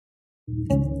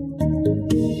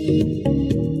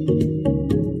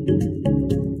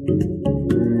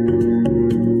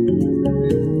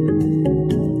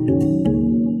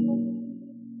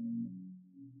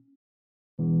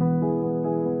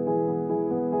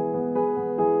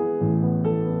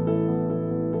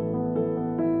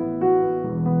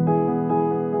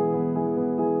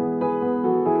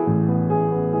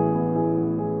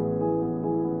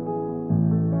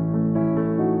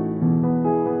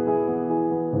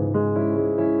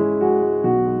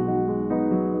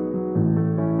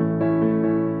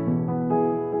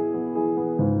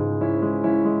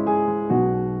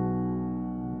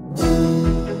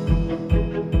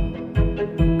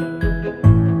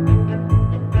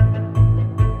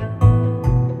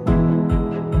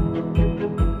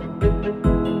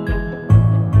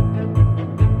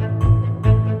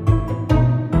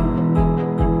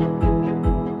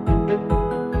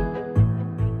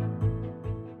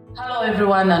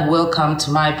Everyone, and welcome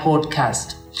to my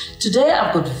podcast. Today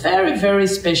I've got very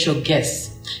special guests.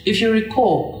 If you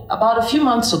recall, about a few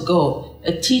months ago,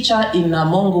 a teacher in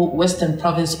Namongo, Western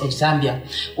Province of Zambia,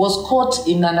 was caught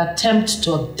in an attempt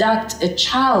to abduct a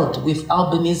child with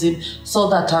albinism so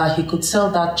that he could sell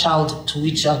that child to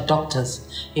witchdoctors.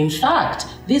 In fact,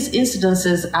 these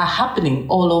incidences are happening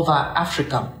all over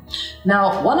Africa.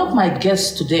 Now, one of my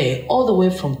guests today, all the way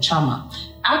from Chama,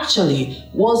 actually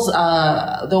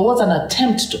there was an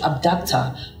attempt to abduct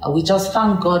her. We just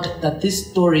thank God that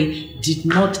this story did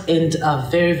not end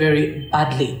very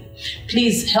badly.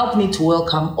 Please help me to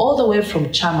welcome all the way from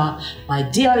Chama my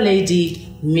dear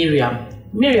lady Mirriam.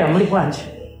 Mirriam, muli bwanji?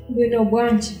 Bwino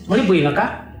bwanji. Muli bwino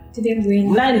ka? Tide bwino.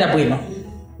 Mnaenda bwino?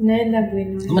 Naenda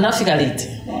bwino. Mnafika liti?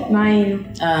 Maino.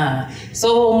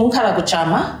 So mukhala ku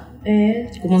Chama?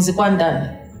 Kumuzi kwa ndani?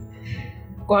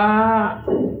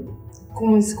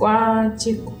 Kumuzi kwa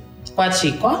Chiko. Kwa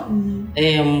Chiko?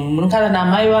 Mukhala na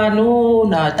mai wanu,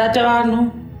 na tate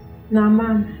wanu? Na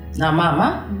mama. Na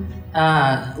mama?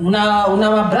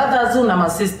 Una brothers una ma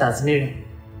sisters, Mirriam?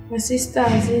 Ma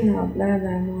sisters na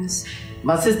brother mwasi.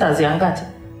 Ma sisters yangati?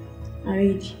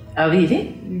 Awili.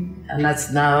 Awili?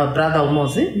 Na brother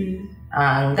umozi?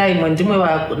 Ngai mwendimwe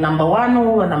wa number 1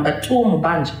 wa number 2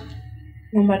 mubanja?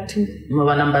 Number 2.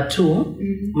 Mwa number 2?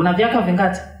 Muna vyaka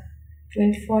vingati?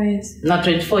 24 years. Na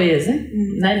 24 years,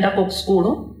 naenda kwa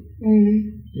school?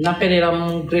 Naperera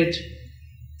mu grade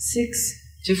 6.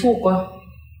 Chifukwa?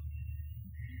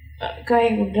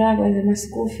 Kai kudagwa ma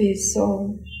school fees,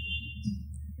 so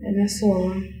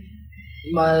nasowa.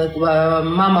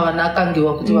 Mama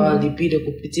wanakangiwa kuti walipire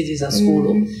kupitiriza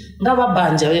school. Ngaba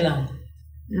banja wenango?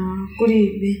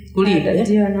 Kulibe. Kulibe?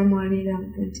 Dadiwa na mwalira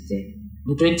 2010.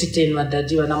 Mu 2010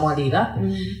 madadiwa na mwalira.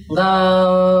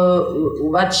 Nga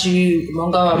ubachi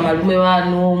monga malume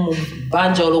wanu mu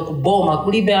banja olokuboma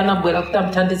kulibe anabwera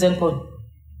kutamthandize nkono.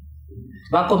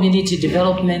 Ba community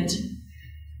development.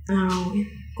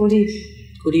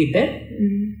 Kulibe.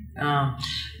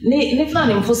 Nifuna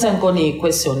nimfuse nkoni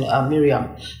question Mirriam.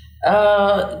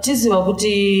 Tiziwa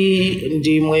kuti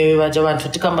ndimwe baja bantu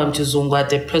tikamba mchizungu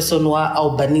ate person wa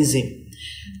albinism.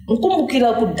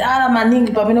 Nkumbukira kudala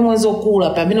maningi pamene mwezi okula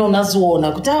pamene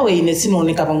unaziona kuti awe ine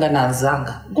sinooneka panga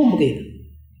nanzanga. Nkumbukira.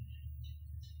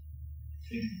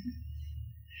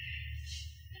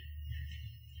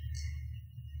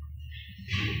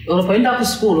 Ulipoenda ku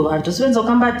school bantu siwenzo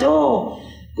kamba to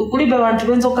kulibe bantu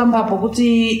benzo kamba hapo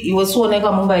kuti iwe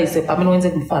suoneka munga ise pamene wenze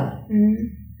kumfana.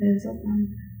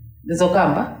 Benzo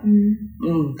kamba?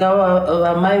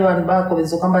 Kawa mai wanu bako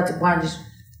benzo kamba tibwanji.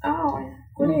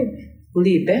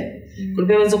 Kulibe?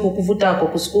 Kulibe wenzo kukuvuta kwa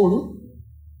ku school?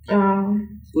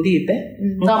 Kulibe?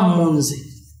 Nga mmunzi?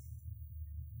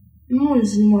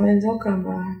 Mmunzi mwenzo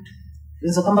kamba.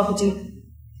 Benzo kamba kuti?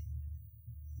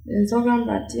 Benzo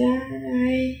kamba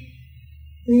tiai.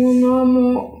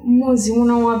 Mumuzi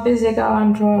muno wapezeka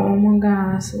wantu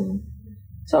munga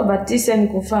so batise ni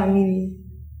ku family.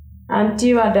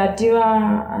 Anti wadadiwa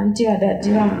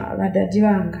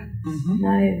wadadiwanga.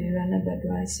 Naye vivana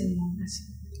dadwa isemunga.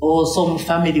 So mu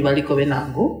family waliko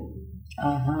benango?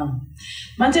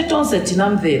 Manje tonse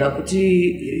tinamvera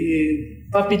kuti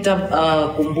papita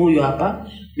kumbuyo hapa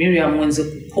Mirriam mwenze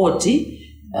kukoti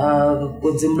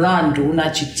kwenze mlandu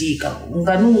unachitika.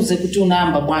 Unganuze kuti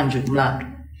unaamba bwanji mlandu?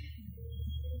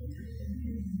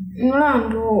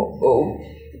 Mlandu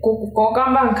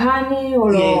kukokamba nkani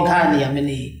olo? Nkani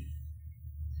yamene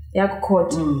ya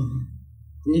kukoti.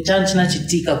 Ni chanchi na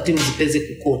chitika kuti mzipeze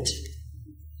kukoti?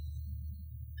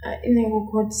 Ine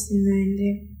kukoti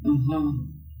sinaende.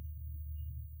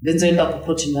 Benzo enda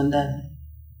kukoti ndani?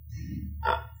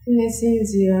 Ine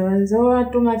sinzira wanzo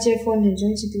watu machefu nejo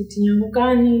nchituti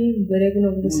nyangukani mbele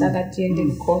kuno kusaka tiende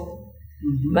kukoti.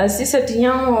 basi sisi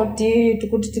tinyamuke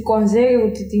kuti tikonzeke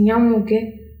kuti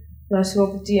tinyamuke basi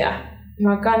kuti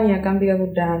makani yakambika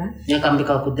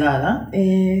kudala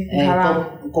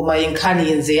koma inkhani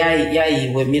yenze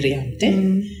yayiwe Mirriam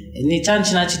ni chani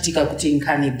chinachitika kuti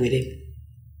inkhani ibwere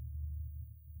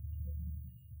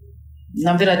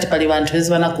namvera ati pali vanthu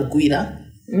vezi vanakugwira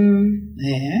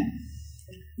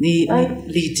ni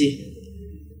liti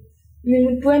ni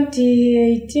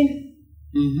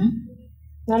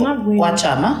 2018 kwa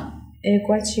Chama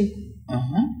kwa Chiko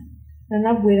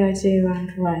nanabwera che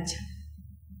vanthu vacha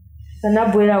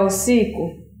nanabwera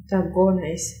usiku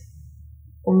tagona isi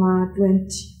kuma 20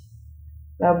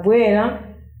 babwera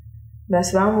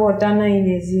basi vambotana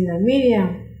ine zina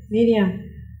Mirriam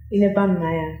ine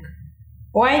pano yanga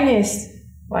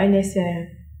Wines ya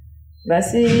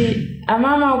basi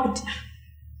amama kuti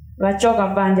vachoka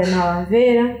panja na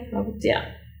wamvera vakuti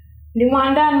ndi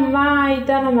mwandani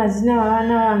maitana mazina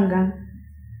wana wanga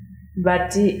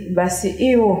basi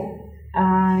iwo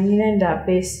nyirenda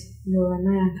pesi ndo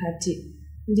wana yankati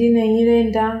ndine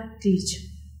nyirenda ticha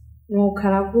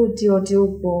nokhala kuti oti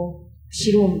uko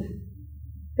Chirumba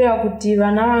pea kuti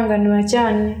vana wanga ni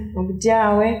wachani nokuti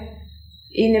awe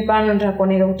ine pano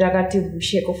ndakoneka kuti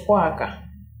akatibushe kufwaka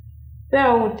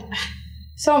pea kuti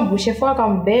so mbushe fwaka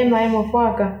mbema emo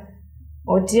fwaka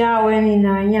oti awe ni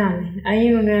na anyane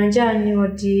anyinu ni anjani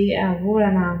oti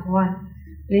avula na angoani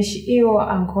nishi iwo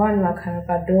angoani wakhala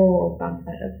padoo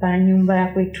pa nyumba ya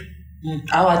kwetu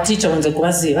awa ticha unze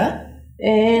kuwaziva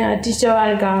aticha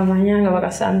wali kama manyanga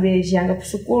wakasambile janga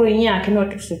kusukulu inyake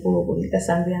noti kusukulu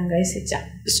kunikasambile anga isecha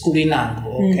skulu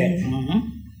inango okay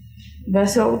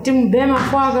basi uti mbema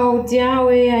fwaka uti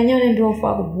awe anyane ndio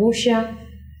fwaka kubusha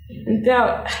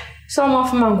mpya so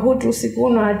mafuma ngutu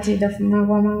usikuno ati dafuma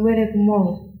kwa mangwele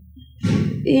kumogo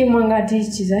hii mwangati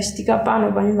chizashitika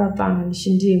pano panyumba pano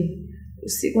nishindimu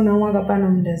usiku na mwanga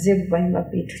pano mdazebu panyumba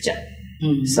pitu cha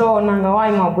so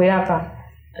nangawai mwabwela pa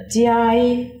ati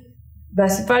ai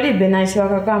basi palibe naishi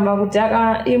wakakamba kuti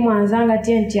imwanzanga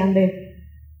tienti ambe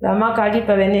bamaka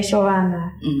alipa benesho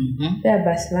wana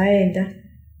basi waenda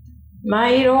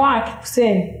mailo wake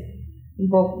kuseni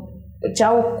mbo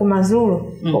chau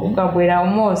kumazulu kukabwera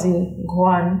umozi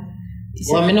ngwani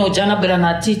wamene ujana bwera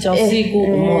na teacher usiku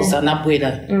umoza na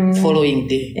bwera following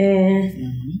day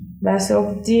basi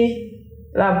okuti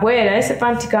labwera ese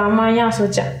pantika amanya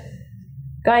socha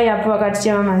kaya hapo wakati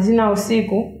chama mazina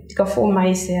usiku tikafuma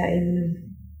ise ya inu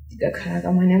tikakhala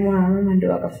kamane mama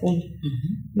ndio akafuma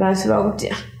basi wakuti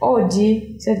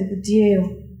oji sasa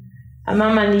kutiyo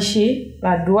amama nishi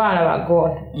badwala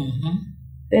bagona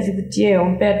eti kutiyo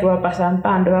mpetu wapasa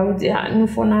mpando wakuti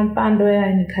nufuna mpando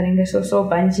ya nikarenge soso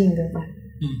banjinga ba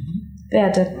pea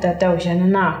tataushana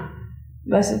nao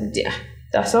basi kuti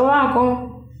taso wako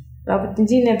wakuti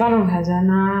ndine pano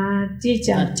nkazana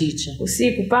teacher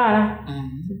usiku pala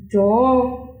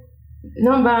to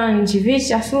nomba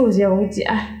njivisha suzi ya kuti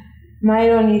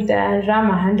mailo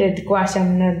nitarama 100 kwasha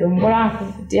mnadombola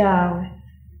kuti awe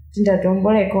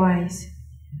tindadombole kwaisi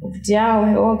kuti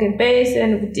awe oke pese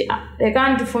nikuti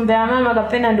lekanti fumbe amama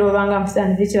kapena ndo vanga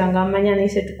msani vichi vanga manyana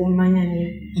ise tukumanyana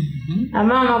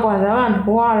amama kwa za vantu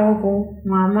kuwala huku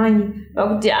mwamanyi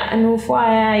wakuti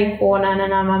nufaya ikuonana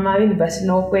na mama wili basi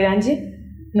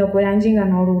nokwela njinga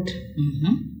noruta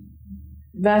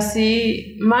basi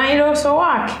mailo so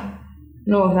wake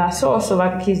no za soso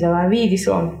wakiza wavili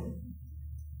sono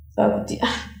wakuti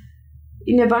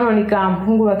ine pano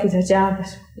nikampungu wakiza chapa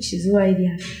ishizua ili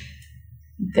hapa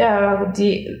pia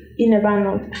wakuti ine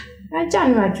pano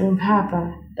achani wajumba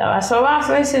hapa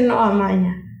tawaso ise no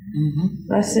amanya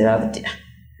basi wakuti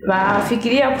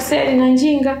wafikiria kuseli na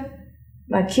njinga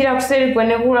wakila kuseli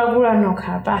kwene kula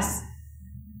noka basi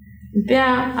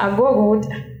pia agogo kuti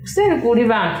kuseli kuli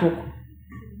vantu huko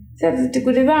sasa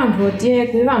tikuli vantu tie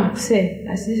kuli vantu kuseli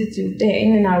asisi tute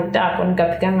ine na utako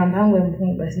nikapikanga mpango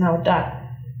mpungu basi na utako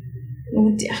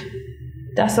kuti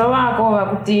taso wako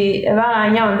wakuti vala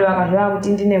nyao ndo wakajua kuti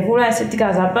ndine vula ese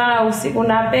tikazapala usiku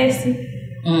na pesi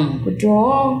kuti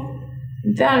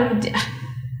mpya kuti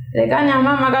lekani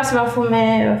mama kasi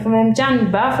wafume mchani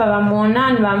bafa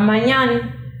wamuonani wamanyani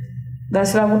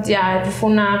basi wakuti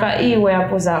tufuna ka iwe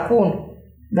hapo za kuno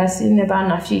basi ine pa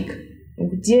nafika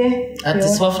ukutie ati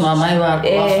swafu na mai wako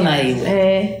wafuna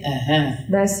iwe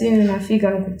basi ine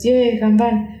nafika ukutie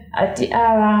kambani ati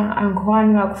awa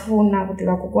angwani wakufuna kuti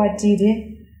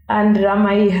wakukwatire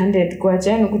andrama hii 100 kwa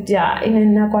chenu kuti ine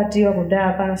ninakwatiwa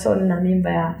kudala pana so nina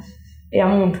mimba ya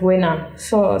muntu wena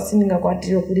so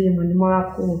siningakwatire kulima ndi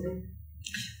mwakulu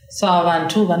so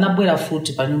abantu vanabwera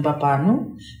futi panyumba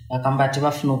pano vakambati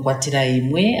vafuna kukwatira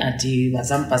imwe ati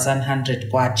vazampasana 100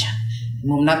 kwacha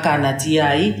mumnakana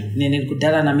tiyai nene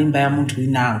kudala na mimba ya muntu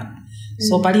inango.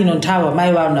 So palino nthawa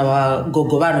mai wao na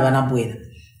wagogo vano vanabwera.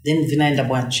 Then vinaenda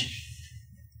bwanji.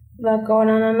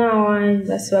 Vakaonana nawo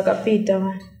basi wakapita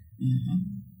wa.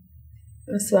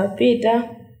 Basi wapita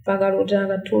pakaruta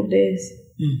ka 2 days.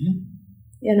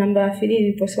 Ya namba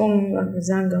afiriri posono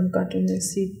wakuzanga mkatume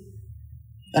usiku.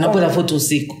 Anapwera futu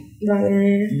usiku.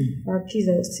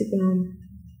 Wakiza usiku na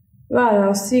wala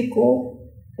usiku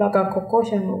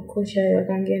wakakokosha na ukosha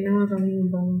wakangena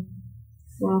wakamnyumba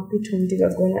wapitu mdiga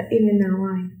gola ine na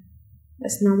wai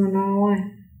basi na mwana wai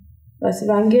basi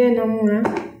wangena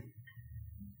muna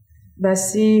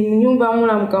basi mnyumba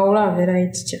muna mkaula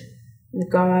veraiticha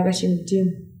mkawa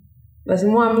kashimtimu basi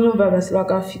mwa mnyumba basi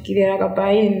wakafikiria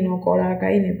wakapaini nokola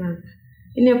wakaine paka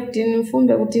ine kuti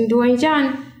mfumbe kuti ndiwa njani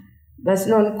basi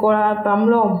no nikola pa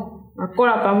mlomo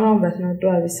akola pa mlomo basi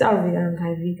notoa visalu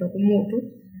vilanga vika kumutu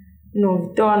no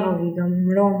vitoa no vika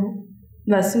mlomo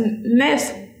basi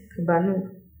meso kabanuka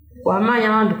kwa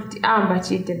manya wandu kuti amba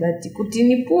chite bati kuti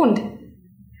nipunde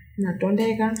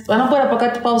natondeka wanapora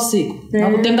pakati pa usiku na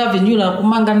kutenga vinyula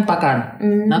kumanga mpakana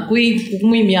na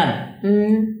kumwimiana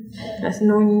basi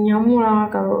no nyamula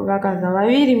wakaza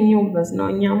wawili mnyumba basi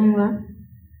no nyamula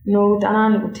no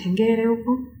lutanani kutengere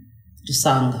huko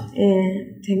tusanga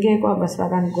tengere kwa basi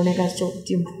wakanigoneka cho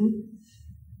kuti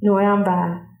no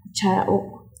yamba kuchaya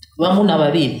huko wamuna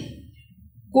babili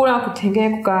kula kutengere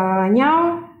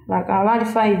kukanyao wakawali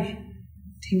 5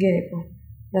 tengere kwa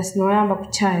basi no yamba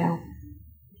kuchaya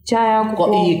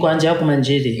kwa njia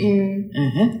kumanjiri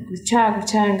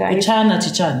kuchaya ngai kuchana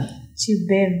chichani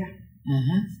chibemba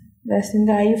basi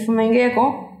ngai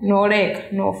fumengeko noleka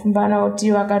nofumbana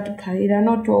oti wakati kalira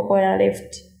notuoko ya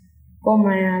left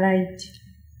koma ya right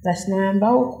basi no yamba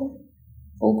huko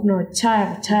no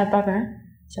chaya paka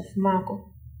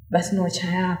chafumako basi no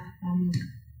chaya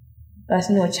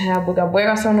basi no chaya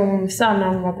bweka sono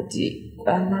msana ngakuti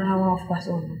Malawi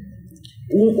fasono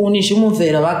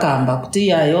unishumuvera vakamba kuti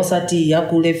yayo osati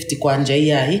yaku left kwanja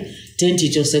iyayi tenti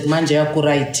chose kumanja yaku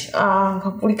right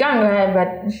ngakulikanga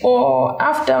but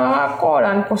after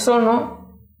wakola nikosono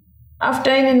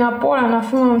after ine napola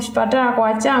nafuma mchipatala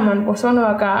kwa Chama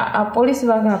nikosono polisi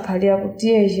wakapalia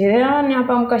kuti jerani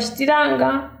hapa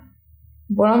mkashitiranga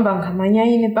bolomba ngamanya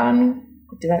ine pano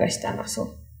kuti wakashitana so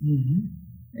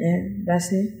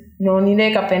basi no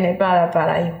nileka pene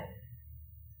para hiyo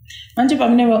manje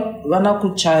pamene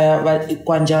vanakuchaya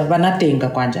kwanja vanatenga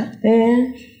kwanja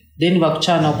then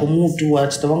vakuchana kumutu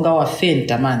wachitavanga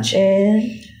wafenta manje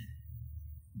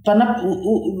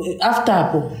after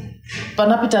hapo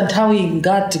panapita nthawi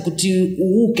ngati kuti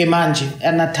uuke manje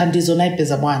anathandizo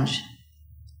naipeza bwanje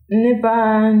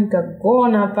nepa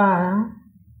nikagona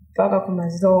paka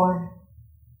kumazoa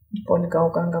ndipo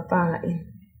nikaukanga pala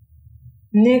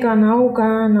nika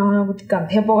nauka naona kuti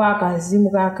kamphepo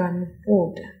kakazimu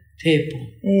kakaniputa pepo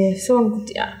so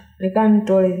nikuti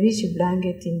nikanitole vichi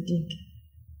blanket ndiki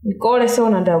nikole so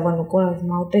nadabwa nikola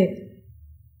vimauteka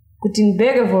kuti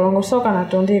nibeke volongo soka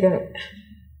natondeka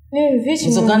ni vichi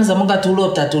nzoganiza munga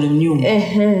tulota tuli mnyumba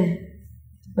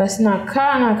basi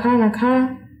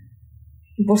nakana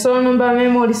mposo nomba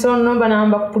memory so nomba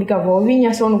naamba kupulika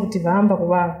vovinya so nukuti vaamba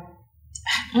kubaba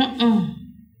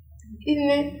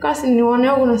ine kasi nione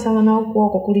huko nasangana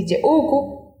huko kulije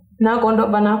huko nako ndo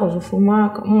banako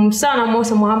zufumaka msana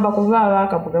mose mwamba kuvaa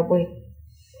akabuka bwe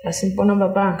basi mpona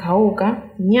baba nkauka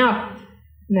nyapo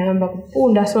naamba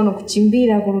kupunda sono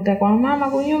kuchimbira kuruta kwa mama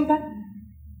kunyumba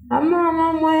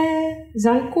mama mwe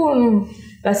zankunu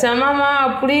basi mama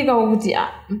apulika ukuthi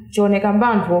choneka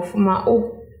bantu ofuma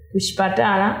huko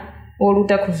kuchipatala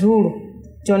oluta kuzulu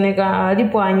choneka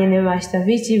alipo anyene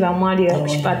vashtavichi vamwali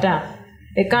kuchipatala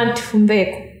ekanti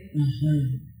fumbeko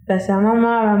basi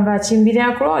mama bamba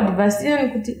chimbira Claude basi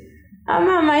nikuti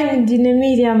mama ini ndine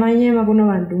Mirriam anyema kuna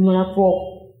bandumula poko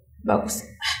bakusi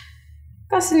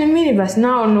kasi ni Mirriam basi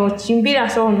nao no chimbira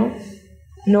sono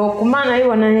no kumana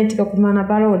iwa nanetika kumana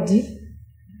parodi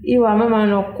iwa mama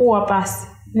no kuwa pasi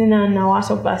nina na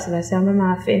waso pasi basi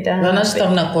mama afenta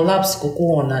wanashita mna collapse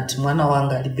kukuona ati mwana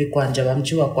wanga alibe kwanja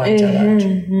bamchiwa kwanja watu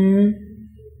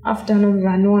after no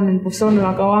vanona mpusono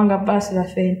wakawanga pasi la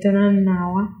fenta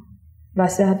nawa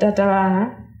basi atata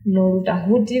wana no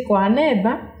lutahuti kwa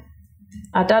neba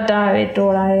atata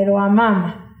wetola ero wa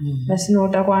mama basi no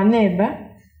uta kwa neba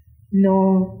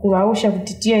no kuwausha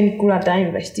kutitia ni kula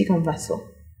time bashitika mbaso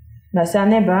basi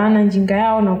aneba ana njinga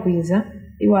yao no kuiza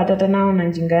iwa atata nao na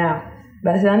njinga yao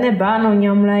basi aneba ana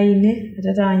unyamula ine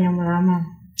atata wanyamula mama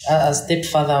a step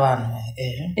father wanu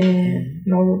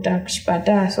no luta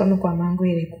kushipata sono kwa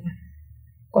mangwele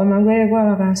kwa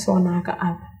wakansona aka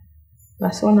apa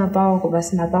basona pao ko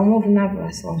basi na pamutu na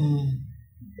basona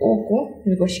uku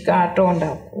nikoshika atonda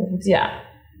kuti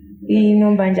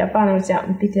inomba njapano cha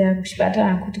mpita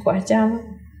kuchipatala kuti kwa Chama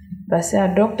basi a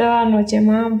doctor wano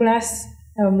chema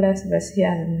ambulance basi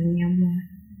ananyamula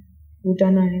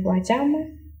utanani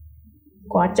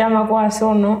kwa Chama kwa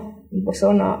sono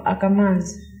iposono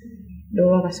akamanzi ndo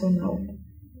wakasona huko.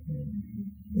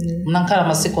 Mnankala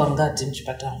masiku angati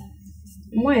mchipatala?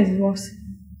 Mwezi wose.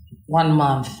 1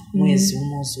 month, mwezi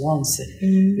wonse.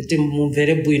 Kuti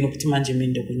mumvere bwino kuti manje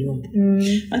mende kunyumba.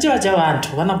 Manje bacha abantu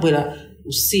banabwera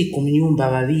usiku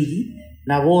mnyumba babiri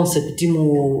na bonse kuti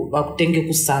bakutenge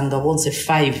kusanga bonse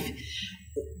 5.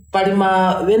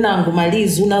 Palima wenangu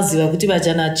malizi unaziva kuti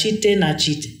bajana chite.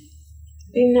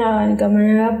 Ina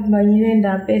nikamanya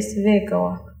banyirenda pesi veka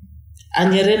waka.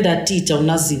 Anyerenda teacher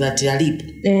unaziva ati alipo.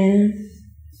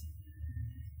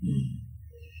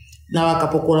 Na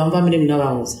wakapokola mvamile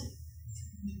mnawauza.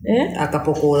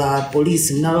 Akapokola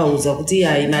polisi mnawauza kuti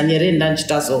inanyerenda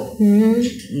nchitazo.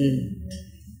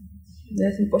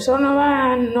 Basi posona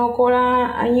wa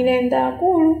nokola anyirenda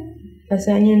kulu.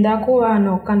 Basi anyirenda kulu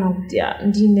anokana kuti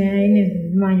ndine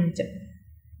ine mmanyacha.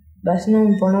 Basi no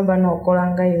mpona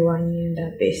banokola ngai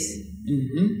wanyirenda pesi.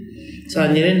 So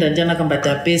anyerenda njana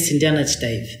kambata pesi ndiana chita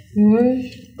hivi.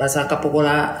 Basi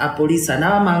akapokola apolisa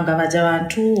na wamanga baja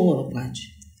bantu banje.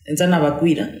 Enzana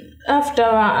bakwira.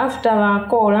 After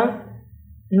wakola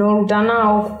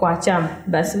nolutanao kwa Chama.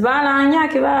 Basi bala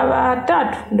anyake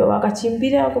batatu ndo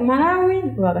wakachimbira ku Malawi,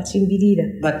 wakachimbirira.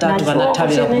 Batatu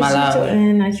banatabira ku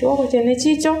Malawi. Na choko chene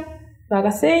chicho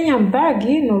wakasenya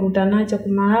mbagi nolutanacho ku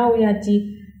Malawi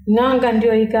ati nganga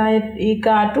ndio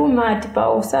ikatuma ati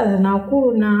pa usaza na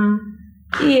kulu na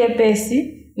iye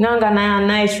pesi nganga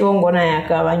naye shongo naye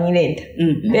akabanyirenda.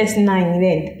 Pesi na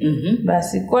nyirenda.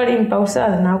 Basi kwali mpa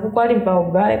usaza na kwali mpa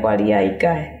ubale kwali ya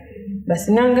ikaya.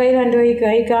 Basi nganga ila ndio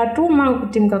ikatuma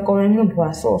kuti mkakola muntu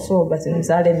wa so basi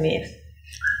mzalemera.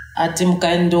 Ati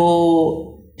mkaendo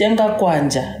tenga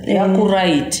kwanja ya ku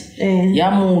right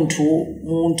ya muntu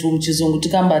mchizungu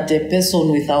tikambate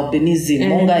person with albinism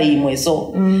monga imwe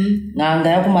so nganga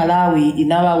ya ku Malawi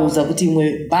inawauza kuti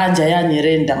imwe banja ya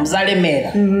nyerenda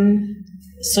mzalemera.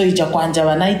 So icha kwanja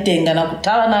wanaitenga na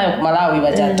kutawa nayo ku Malawi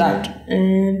bachatatu.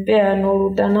 Pia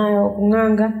noluta nayo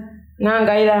kunganga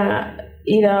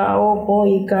ila oko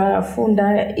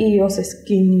ikafunda iyo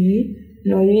skini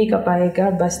no yuika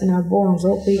paeka basi na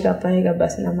bonzo kuika paeka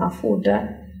basi na mafuta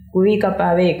kuika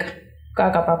paweka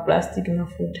kaka pa plastic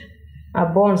mafuta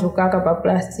abonzo kaka pa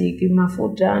plastic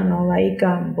mafuta no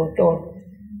waika mbotolo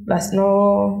basi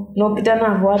no pita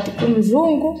navo ati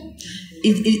kumzungu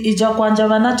ija kwanja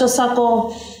wanacho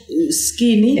sako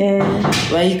skini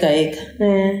waika eka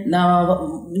na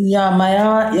nyama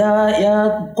ya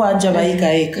kwanja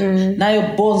waika eka nayo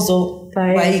bonzo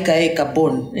waika eka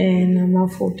bon na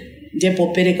mafuta ndipo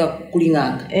pereka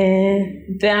kulinganga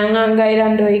nganga ila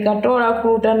ndo ikatola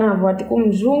kuruta navo ati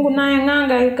kumzungu naye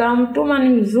nganga ikamtuma ni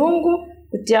mzungu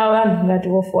kuti abantu ngati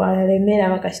wofuala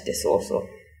lemera wakashite soso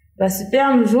basi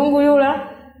pia mzungu yula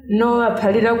no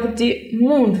apalira kuti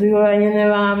muntu yula nyene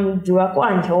wa mjua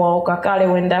kwanja wa ukakale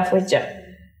wenda fwecha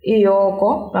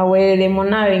iyoko awele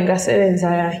monawe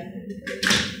ingasebenza yayi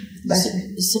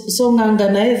basi so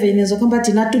nganga na eve inezo kamba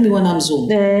tinatumiwa na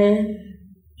mzungu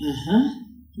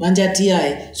Manjati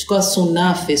yai, chukua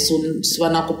sunafe,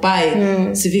 swanakupae,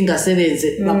 sivinga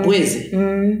sevenze, mabweze.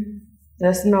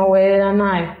 That's no way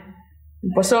nayo.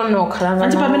 Mposo no kalanga.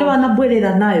 Anti pamene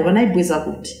wanabwelera nayo, wanaibweza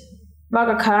kuti.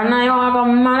 Baka kala nayo waka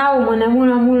Malawi mwene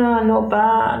mula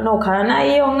no kala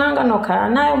nayo nganga no kala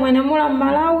nayo mwene mula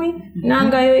Malawi,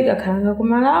 nganga yo ikakalanga ku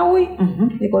Malawi,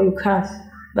 niko yukasi.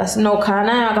 Basi no kala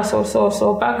nayo aka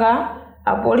so paka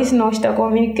a police no shita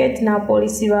communicate na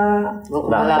police ba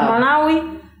Malawi.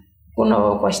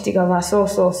 Kuno kwa shitika va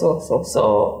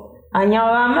so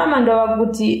anyawa mama ndo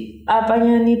wakuti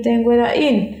apanya nitengwera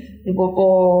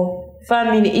ndipo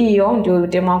family iyo ndio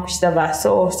utema kushita va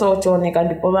so choneka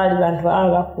ndipo bali bantu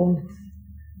abakunda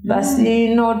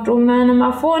basi no tumana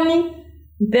mafoni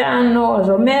mpano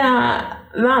zomera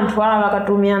bantu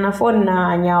abakatumia na phone na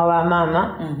anyawa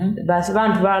mama basi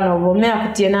bantu bano bomera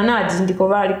kutiena nati ndiko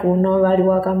bali kuno bali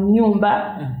waka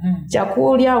mnyumba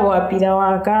chakulya wapira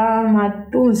waka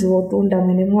matunzi wotunda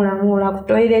mwene mula ku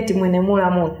toilet mwene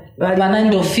mula bana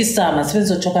ndo officer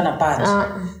masipenzo choka na panje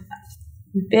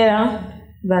mpera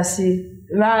basi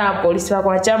bala polisi wa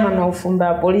kwa Chama na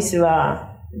ufumba polisi wa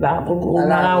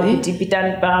Malawi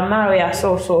tipitani pa maro ya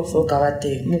so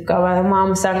kawate mkawa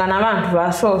mamsanga na bantu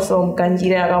ba so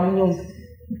mkanjira ya mnyumba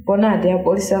kona ya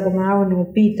polisi wa Malawi ni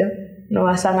upita no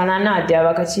wasangana nati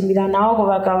abakachimbira nawo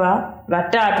bakaba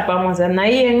batatu pamoja na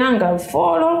iye ng'anga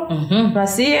folo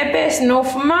basiye pesi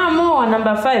nofumamo wa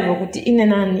number 5 kuti ine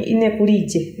nani ine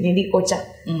kulije nilikocha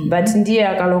but ndiye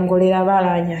akalongolera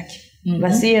balanyake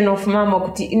basiye nofumamo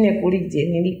kuti ine kulije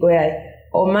niliko yayi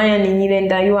omanya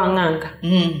ninyilenda yuwa ng'anga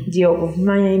ndiyo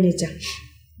kufumanya inecha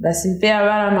basi mpea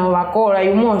bala no bakola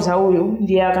yumoza huyu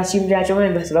ndiye akachimbira chomwe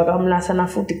basi bakamulasa na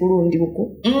futi kulundi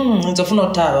huku nzofuna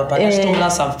utaba pada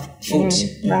chitomulasa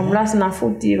futi bamulasa na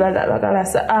futi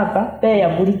bakalasa apa peya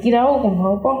bulikira huku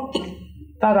mhopo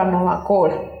paka no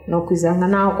bakola no kwizanga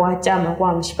nao kwa Chama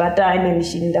kwa mshipata ine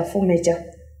mishinda fumecha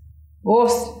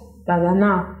bosi paka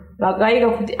nao bakaika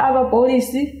kuti apa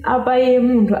polisi apa ye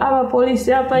mundu apa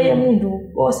polisi apa ye mundu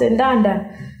bose ndanda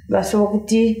basi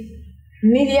kuti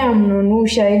Mirriam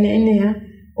nonusha ine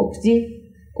okuti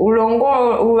ulongo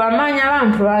uwamanya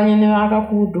abantu banyene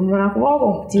bakakudumula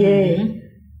kuboko kuti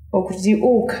okuti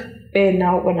uka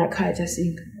pena ukona khacha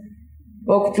singa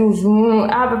okuti uzunu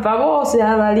apa pabose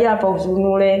abali apa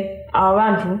uzunule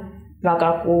abantu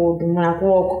bakakudumula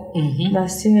kuboko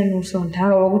basine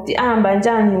nusonthalo okuti amba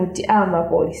njani uti amba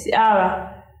polisi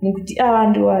aba nikuti aba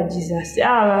ndi wa Jesus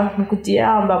aba nikuti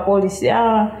amba polisi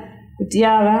aba kuti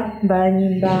aba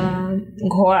mbanyimba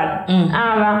ngowana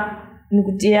aba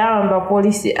nikuti aba mba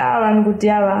polisi aba nikuti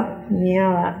aba ni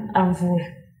aba amvula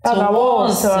paka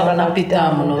bose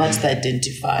banapita muno bati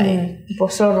identify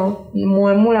posono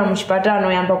muemula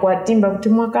muchipatano yamba kwatimba kuti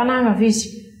mwakananga vichi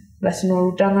basi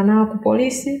nolutanga na ku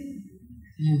polisi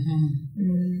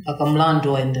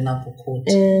akamlando waende na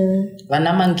kukuti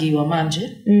vanamangiwa manje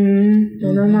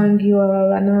vanamangiwa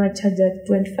vana charge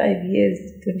 25 years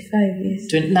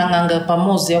nanganga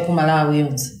pamozi ya ku Malawi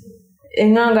yonse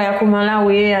enganga ya ku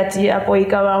Malawi ati apo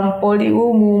ikaba mpoli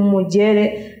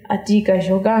mujere ati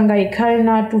ikashokanga ikhali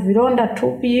na tuvilonda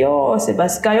tupi yose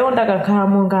basi kayonda kakhala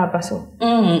monga apa so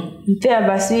mpea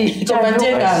basi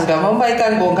chabatenganga mamba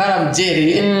ikangongala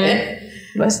mjeri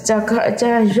basi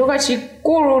joka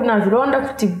chikulu na vilonda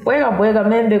kuti bweka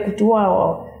membe kuti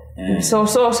wawo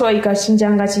so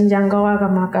ikachinjanga waka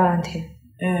makalante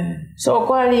so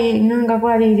kwali nanga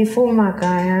kwali ilifuma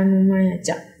kaya numanya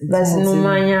cha basi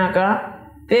numanyaka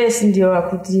pesi ndio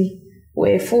akuti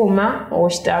wefuma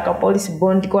oshitaka police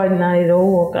bond kwali nalero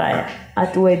uwo kaya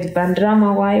atuwe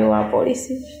dipandrama wayo wa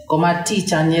polisi koma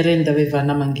teacher nyerenda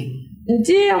bevana mangi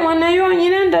ndiye mwana yo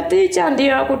nyirenda teacher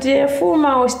ndiye akuti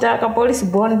efuma oshitaka police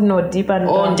bond no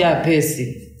dipandrama ndia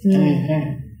pesi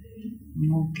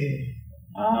okay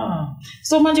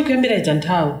so manje kuyambira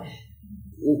ijanthawe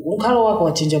unkhala wako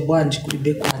wachinja bwanji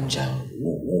kulibe kwanja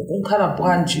unkhala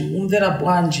bwanji umvera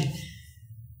bwanji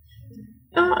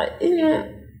ine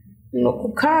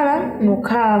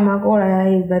nokukhala makola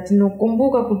yayi but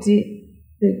nokumbuka kuti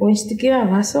kunchitikira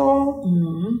maso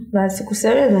basi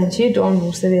kusebenza ntchito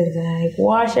kusebenza yayi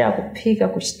kuwasha kuphika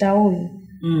kuchitauli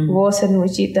vose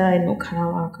nochita inokhala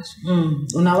waka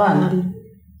una wana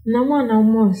na mwana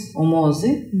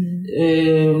umozi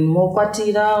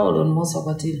mokwatira olo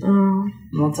mosakwatira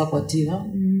motsakwatira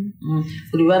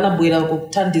kuli vana bwera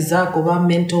kuthandizako va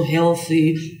mental health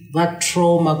va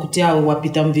trauma kuti awo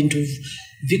wapita mvintu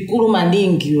vikulu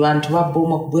maningi vantu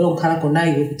vaboma kubwera nkhala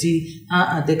konayo kuti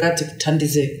dekati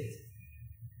kuthandizeko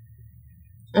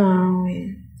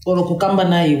olo kukamba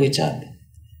naiwe chabe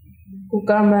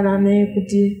kukamba naye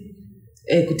kuti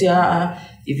kuti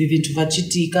ivi vintu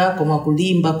vachitika koma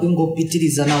kulimba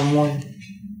kwingopitiriza na umoyo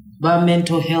va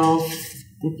mental health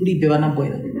kulibe vana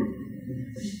bwera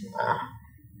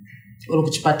olo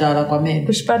kuchipatala kwa mene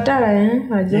kuchipatala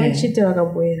vajonchite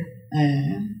vakabwera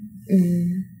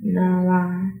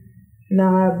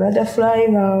na butterfly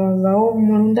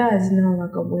vaumulundazi nao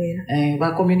vakabwera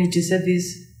va community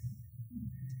service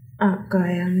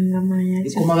kaya ngamanya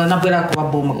koma vana bwera ko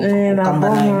vaboma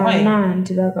kukamba naye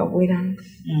ndi vakabwera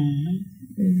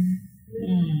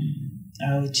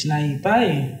chinaipa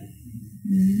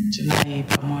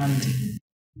chinaipa mwandi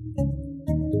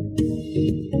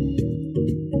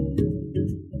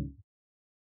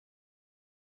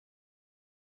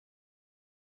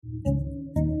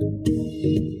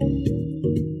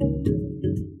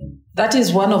That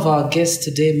is one of our guests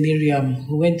today, Mirriam,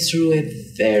 who went through a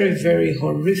very, very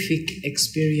horrific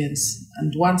experience.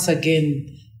 And once again,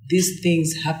 these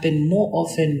things happen more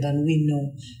often than we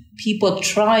know. People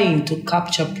trying to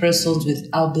capture persons with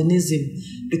albinism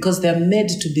because they're made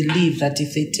to believe that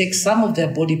if they take some of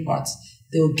their body parts,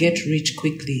 they will get rich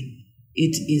quickly.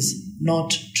 It is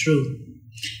not true.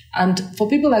 And for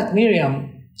people like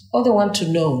Mirriam, all they want to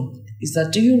know is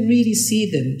that do you really see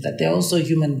them, that they're also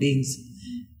human beings?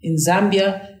 In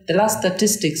Zambia, the last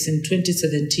statistics in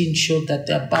 2017 showed that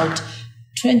there are about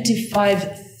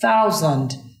 25,000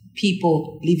 100,000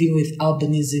 people living with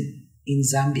albinism in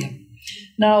Zambia.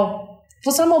 Now,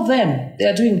 for some of them, they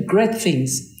are doing great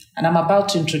things. And I'm about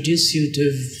to introduce you to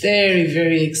a very,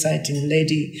 very exciting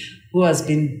lady who has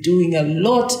been doing a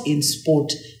lot in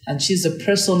sport. And she's a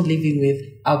person living with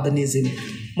albinism.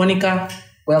 Monica,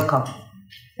 welcome.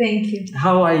 Thank you.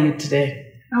 How are you today?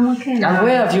 I'm okay now. And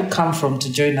where have you come from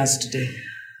to join us today?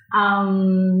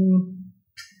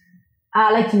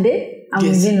 Like today, I'm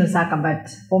Yes. in Osaka, but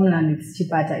homeland is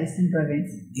Chipata, Eastern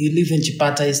Province. You live in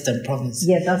Chipata, Eastern Province.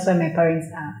 Yes, that's where my parents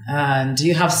are. And do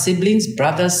you have siblings,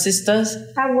 brothers, sisters?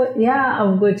 I've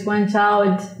got one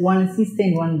child, one sister,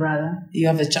 and one brother. You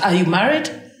have a child. Are you married?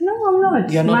 No, I'm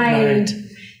not. You're not married.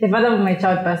 The father of my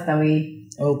child passed away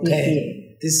Okay. this year.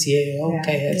 This year.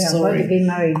 Okay. Yeah, Sorry. about to get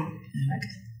married.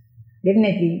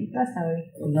 Definitely passed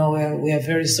away. No, we are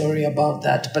very sorry about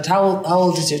that. But how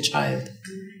old is your child?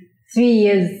 3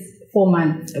 years, 4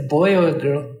 months. A boy or a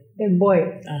girl? A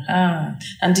boy. Uh-huh.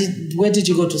 And where did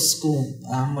you go to school,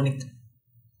 Monica?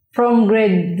 From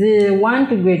grade 1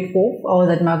 to grade 4, I was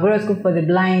at Magoro School for the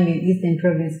Blind in Eastern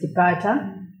Province,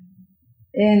 Chipata.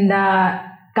 And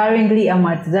currently I'm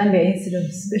at Zambia Institute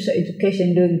of Special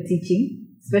Education doing teaching,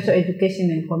 special education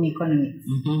and home economics.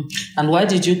 Mm-hmm. And why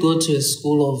did you go to a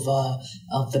school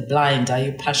of the blind? Are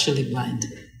you partially blind?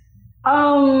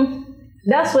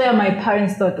 That's where my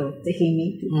parents thought of taking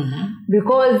me to. Mm-hmm.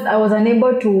 Because I was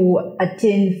unable to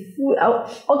attend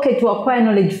to acquire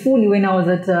knowledge fully when I was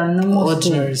at normal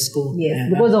Ordinary school. Yes, Yeah.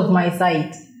 because of my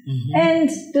sight. Mm-hmm. And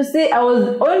to say I was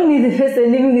only the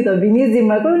person living with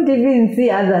albinism, I couldn't even see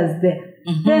others there.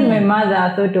 Mm-hmm. Then my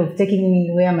mother thought of taking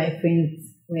me where my friends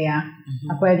were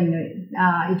acquiring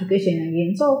education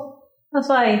again. So that's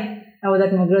why I was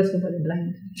at Magoro School for the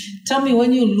Blind. Tell me,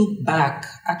 when you look back,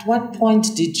 at what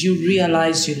point did you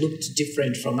realize you looked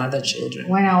different from other children?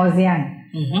 When I was young,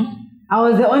 Mm-hmm. I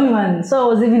was the only one. So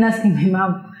I was even asking my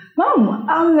Mom,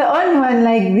 I'm the only one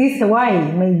like this.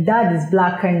 Why? My dad is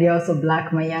black and they're also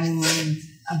black. My young ones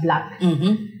are black.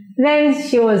 Mm-hmm. Then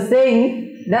she was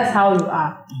saying, that's how you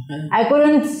are. Mm-hmm. I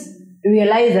couldn't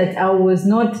realize that I was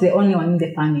not the only one in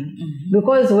the family. Mm-hmm.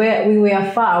 Because we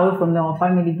were far away from our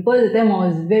family. Because at the time I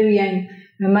was very young,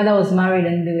 my mother was married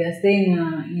and they were staying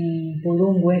in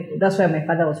Bulungu. That's where my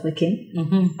father was working.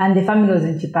 Mm-hmm. And the family was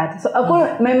in Chipata. So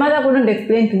my mother couldn't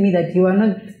explain to me that you are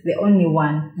not the only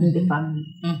one in the family.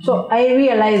 Mm-hmm. So I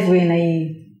realized when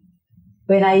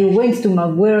I went to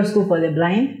Magoro School for the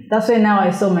Blind, that's when now I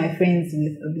saw my friends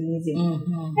with albinism.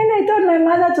 Mm-hmm. And I told my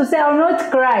mother to say, I'll not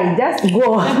cry, just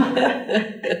go.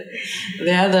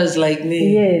 The others like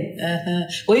me. Yes. Uh-huh.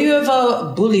 Were you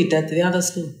ever bullied at the other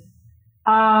school?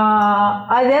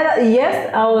 Yes,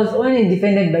 I was only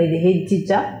defended by the head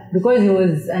teacher because he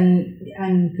was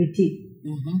amputee.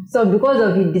 Mm-hmm. So because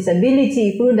of his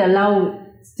disability, he couldn't allow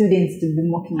students to be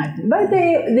mocking at him. But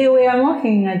they were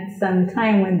mocking at some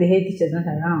time when the head teacher is not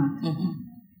around. Mm-hmm.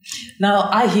 Now,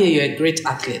 I hear you're a great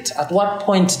athlete. At what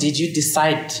point did you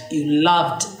decide you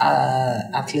loved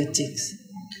athletics?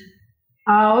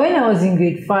 When I was in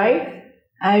grade 5,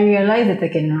 I realized that I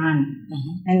can run.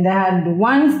 Mm-hmm. And I had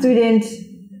one student.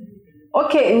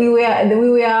 Okay, we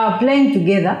were playing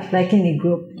together, like in a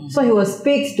group. Mm-hmm. So he was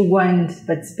picked to go and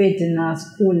participate in a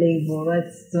school level,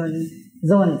 that's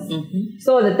zones. Mm-hmm.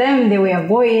 So the time they were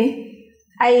going,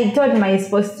 I told my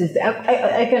sports teacher,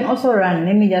 I can also run,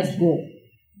 let me just go.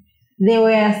 They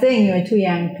were saying you are too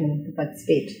young to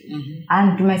participate. Mm-hmm.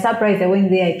 And to my surprise, I went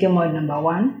there, I came out number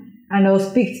 1, and I was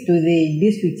picked to the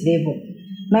district level.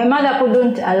 My mother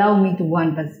couldn't allow me to go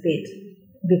and participate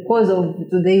because of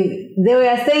they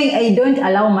were saying I don't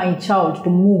allow my child to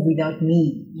move without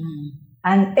me. Mm.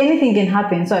 And anything can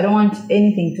happen, so I don't want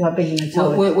anything to happen to my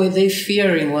child. Were they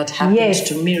fearing what happened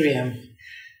to Mirriam?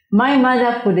 My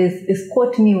mother could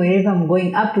escort me wherever I'm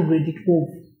going up to grade 12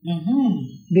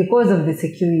 because of the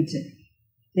security.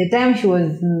 The time she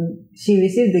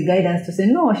received the guidance to say,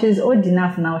 no, she's old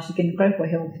enough now, she can cry for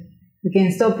help. We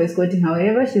can stop escorting her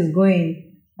wherever she's going.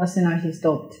 That's now she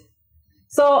stopped.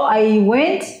 So I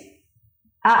went.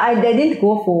 I didn't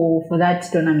go for that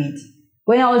tournament.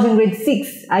 When I was in grade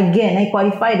 6, again, I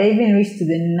qualified. I even reached to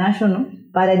the national,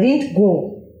 but I didn't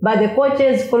go. But the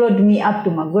coaches followed me up to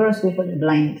Magoro School for the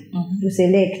Blind to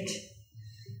select.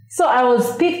 So I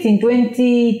was picked in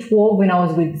 2012 when I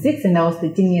was grade 6 and I was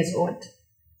 13 years old.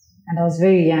 And I was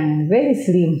very young and very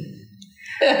slim.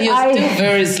 You're still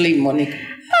very slim, Monica.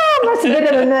 Much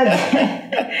better than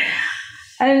that.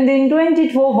 And in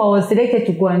 2012, I was selected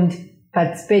to go and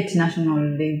participate national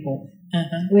level.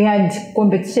 We had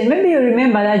competition. Maybe you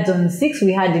remember that zone 6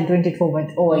 we had in 2012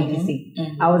 at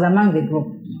OIDC. I was among the group.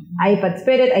 I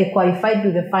participated. I qualified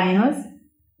to the finals.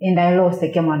 and I lost. I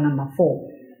came out number 4.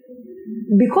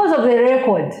 Because of the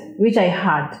record which I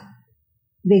had,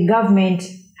 the government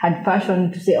had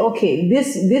passion to say, okay,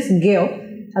 this girl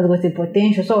has got the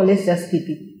potential, so let's just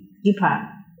keep her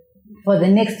for the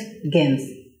next games.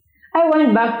 I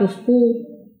went back to school.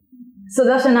 So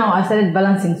that's when now I started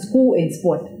balancing school and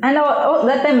sport. And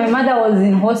that time my mother was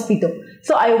in hospital.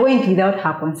 So I went without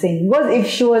her consent. Because if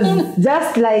she was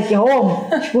just like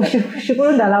home, she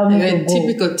couldn't allow me to go. You're a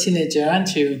typical teenager,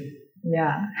 aren't you?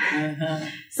 Yeah.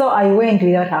 So I went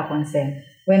without her consent.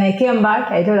 When I came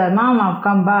back, I told her, Mom, I've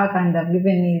come back and they've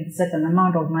given me a certain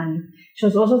amount of money. She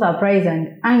was also surprised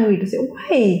and angry to say,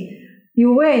 why?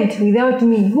 You went without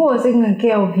me. Who was taking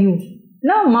care of you?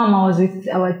 No, Mom, I was with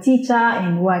our teacher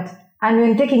and what? And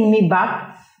when taking me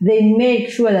back, they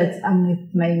made sure that I'm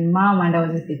with my mom and I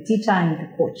was with the teacher and the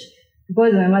coach.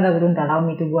 Because my mother wouldn't allow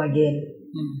me to go again.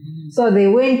 So they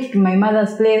went to my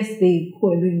mother's place, they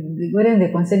got the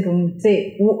consent to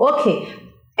say, okay,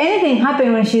 anything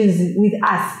happen when she's with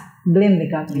us, blame the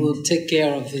government. We'll take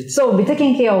care of it. So we'll be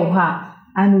taking care of her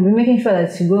and we'll be making sure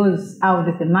that she goes out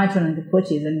with the matron and the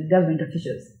coaches and the government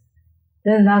officials.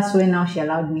 Then that's when now she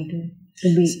allowed me to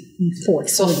be in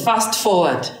sports. So fast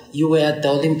forward, you were at the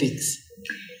Olympics.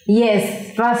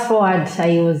 Yes, fast forward,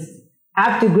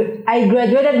 I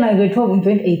graduated my grade 12 in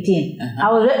 2018.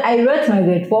 I wrote my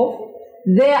grade 12.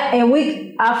 There, a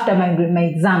week after my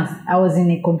exams, I was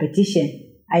in a competition.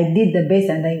 I did the best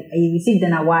and I received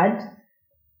an award.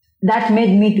 That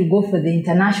made me to go for the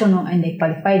international and I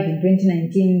qualified in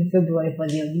 2019 February for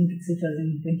the Olympics, which was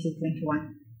in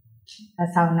 2021.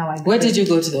 That's how now I Where did you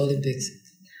go to the Olympics?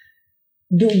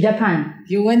 Japan.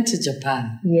 You went to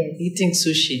Japan? Yes. Eating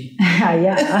sushi?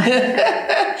 Yeah.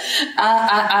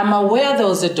 I'm aware there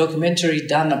was a documentary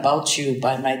done about you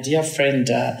by my dear friend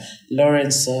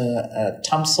Lawrence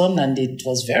Thompson, and it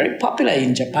was very popular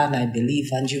in Japan, I believe,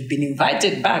 and you've been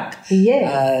invited back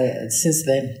since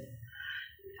then.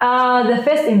 The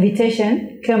first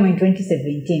invitation came in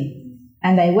 2017,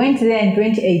 and I went there in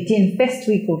 2018, first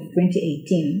week of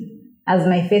 2018, as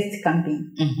my first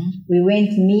camping. We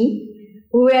went,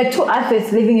 we were 2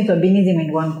 athletes living with albinism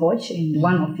and 1 coach and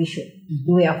 1 official.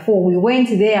 We were 4. We went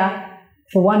there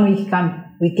for 1 week camp.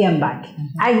 We came back.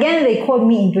 Again, they called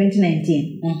me in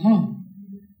 2019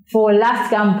 for last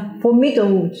camp for me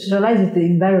to socialize with the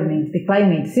environment, the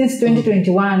climate. Since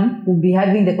 2021, we'll be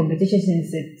having the competitions in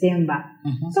September.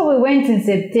 So we went in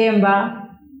September.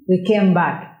 We came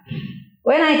back.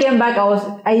 When I came back,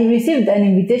 I received an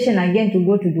invitation again to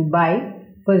go to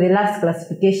Dubai for the last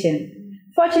classification.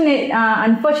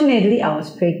 Unfortunately, I was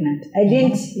pregnant. I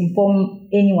didn't inform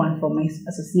anyone from my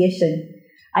association.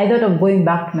 I thought of going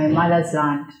back to my mother's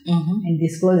land and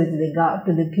disclose it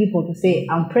to the people to say,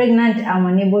 I'm pregnant, I'm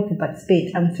unable to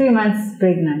participate. I'm 3 months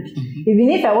pregnant.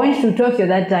 Even if I went to Tokyo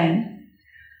that time,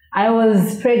 I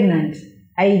was pregnant.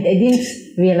 I didn't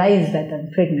realize that I'm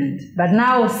pregnant. But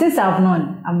now, since I've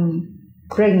known I'm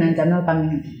pregnant, I'm not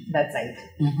coming that side.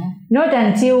 Not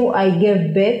until I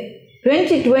gave birth.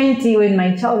 2020, when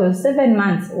my child was 7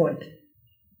 months old,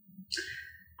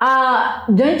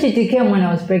 John Chiti came when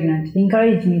I was pregnant. He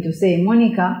encouraged me to say,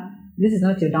 Monica, this is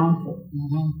not your downfall.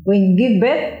 When you give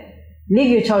birth,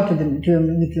 leave your child with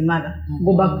your mother.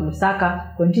 Go back to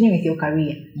Osaka, continue with your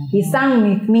career. He sang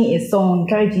with me a song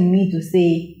encouraging me to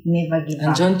say, never give up.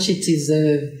 And John Chiti is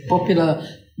a popular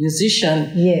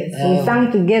musician. Yes, we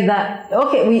sang together.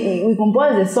 Okay, we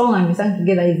composed a song and we sang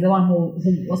together. He's the one who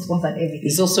sponsored everything.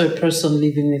 He's also a person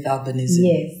living with albinism.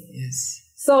 Yes.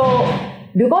 So,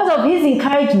 because of his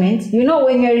encouragement, you know,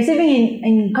 when you're receiving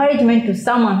encouragement to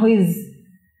someone who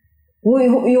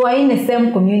you are in the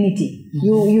same community,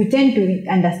 you tend to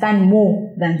understand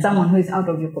more than someone who is out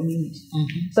of your community.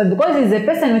 So because he's a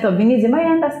person with albinism, I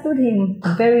understood him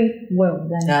very well.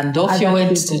 And off you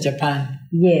went to Japan.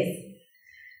 Yes.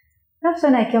 That's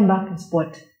when I came back to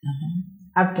sport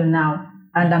up to now.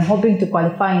 And I'm hoping to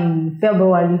qualify in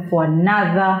February for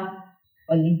another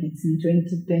Olympics in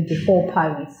 2024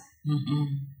 Paris.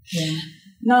 Yeah.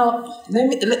 Now, let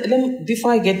me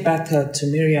before I get back to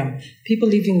Mirriam, people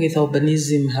living with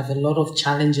albinism have a lot of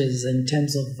challenges in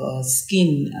terms of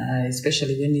skin,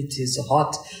 especially when it is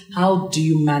hot. How do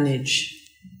you manage?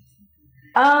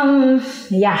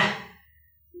 Yeah,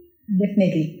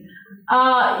 definitely.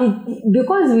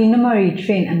 Because we normally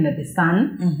train under the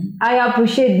sun, I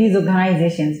appreciate these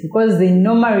organizations because they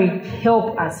normally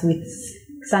help us with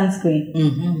sunscreen.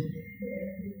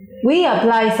 We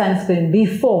apply sunscreen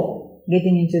before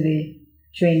getting into the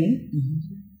training.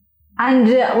 And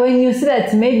when you see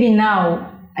that maybe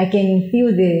now I can feel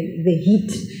the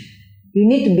heat you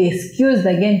need to be excused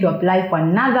again to apply for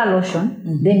another lotion,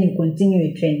 then you continue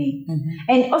your training.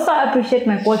 And also I appreciate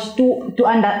my coach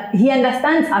he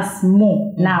understands us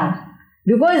more now.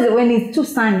 Because when it's too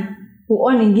sunny, we'll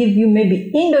only give you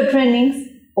maybe indoor trainings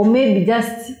or maybe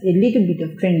just a little bit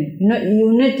of training. You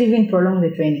will not even prolong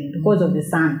the training because of the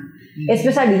sun.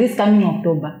 Especially this coming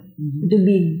October. It will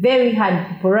be very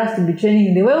hard for us to be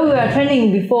training the way we were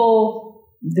training before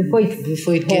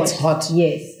it gets hot.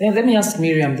 Yes. Let me ask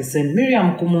Mirriam the same.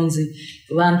 Mirriam kumunzi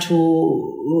vantu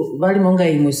vali monga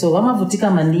imwe so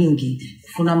vamavutika maningi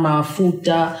kufuna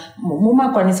mafuta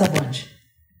mumakwanisa bwanje.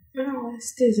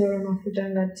 Stizora mafuta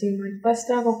ngati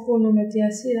pastor akakuna ngati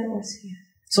asira wasiya.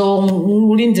 So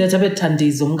ulindira chabe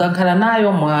thandizo mukakhala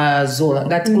nayo mwazola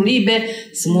ngati kulibe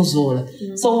simuzola.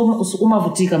 So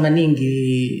umavutika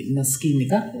maningi na skini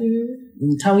ka?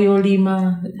 Nthawi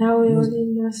yolima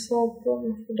sopo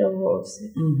mafuta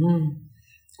vose.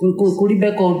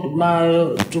 Kulibeko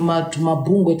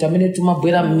tumabungwe tamene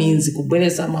tumabwera minzi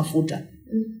kubweresa mafuta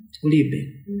kulibe.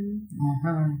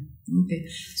 Okay.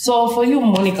 So for you,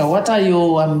 Monica, what are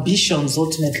your ambitions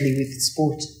ultimately with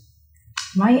sport?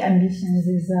 My ambitions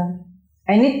is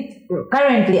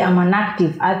currently I'm an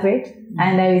active athlete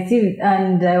and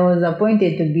I was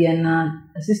appointed to be an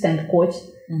assistant coach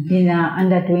in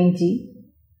under 20.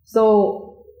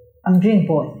 So I'm doing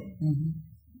both.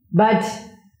 But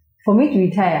for me to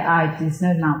retire, it is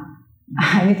not now.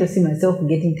 I need to see myself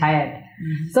getting tired.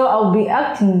 So I'll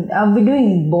be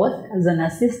doing both as an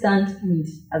assistant and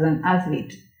as an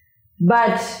athlete.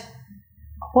 But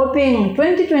hoping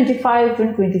 2025,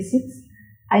 2026,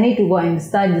 I need to go and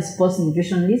study sports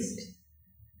nutritionist.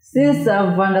 Since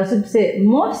I've understood, say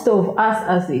most of us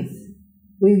athletes,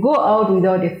 we go out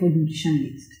without a food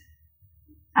nutritionist.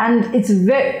 And it's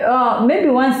very, maybe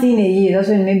once in a year, that's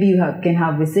when maybe you can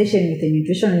have a session with a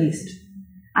nutritionist.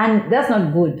 And that's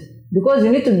not good because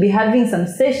you need to be having some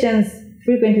sessions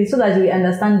frequently so that you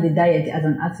understand the diet as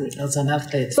an athlete. As an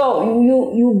athlete. So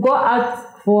you go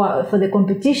out for the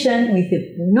competition with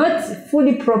a not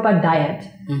fully proper diet.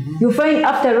 You find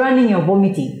after running you're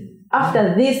vomiting.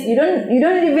 After this, you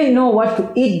don't even know what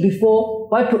to eat before,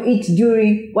 what to eat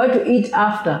during, what to eat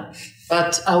after.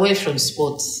 But away from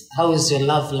sports, how is your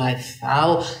love life?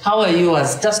 How are you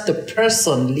as just a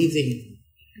person living?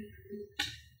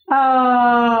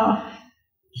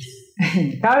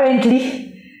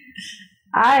 Currently,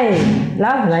 I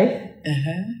love life.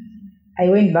 I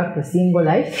went back to single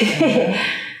life.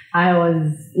 I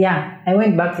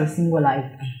went back to single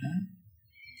life.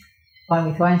 One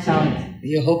with one child.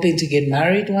 You're hoping to get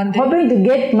married one day? Hoping to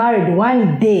get married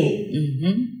one day.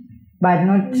 But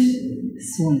not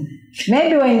soon.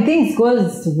 Maybe when things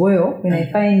goes well, when I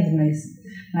find my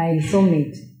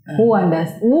soulmate who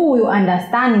will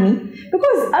understand me.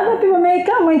 Because other people may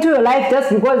come into your life just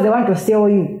because they want to sell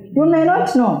you. You may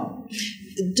not know.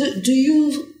 Do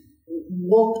you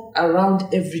walk around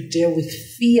every day with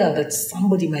fear that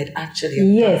somebody might actually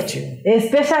abduct you?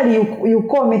 Especially you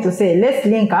call me to say, let's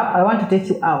link up, I want to take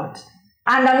you out.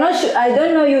 And I'm not sure, I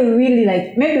don't know you really,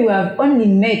 like, maybe we have only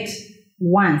met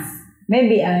once.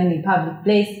 Maybe I'm in a public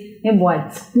place, maybe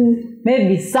at school,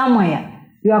 maybe somewhere.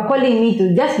 You are calling me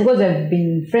to, just because we've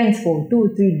been friends for 2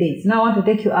 or 3 days, now I want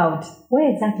to take you out. Where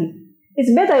exactly?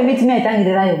 It's better you meet me at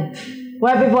Angry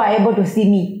where people are able to see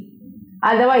me.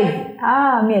 Otherwise,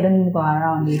 me, I don't go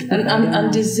around it.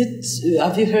 And is it,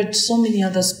 have you heard so many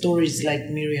other stories like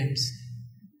Mirriam's?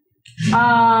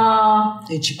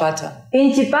 In Chipata.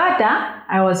 In Chipata,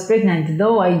 I was pregnant,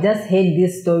 though I just heard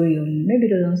this story on, maybe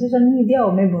it was on social media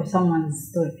or maybe it was someone's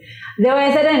story. There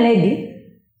was a certain lady,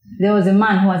 there was a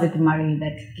man who wanted to marry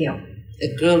that girl.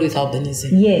 A girl with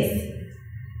albinism? Yes.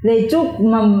 They took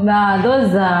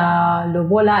those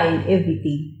lobola and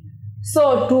everything.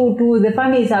 So to the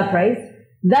family's surprise,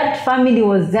 that family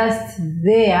was just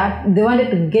there. They wanted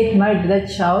to get married to that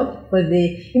child, but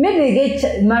immediately they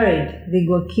get married, they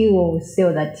go kill or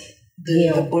sell that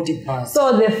the body part.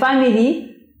 So the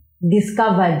family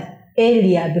discovered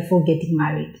earlier before getting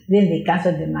married. Then they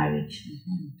cancelled the marriage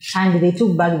and they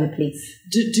took back the place.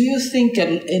 Do you think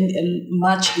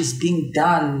much is being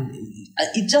done,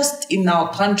 just in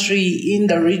our country, in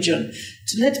the region,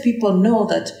 to let people know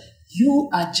that you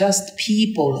are just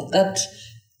people, that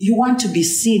you want to be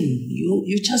seen.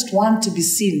 You just want to be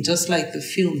seen, just like the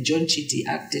film John Chitty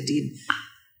acted in.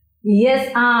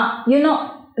 Yes,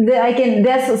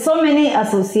 there's so many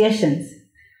associations,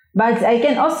 but I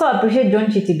can also appreciate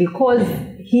John Chitty because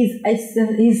he's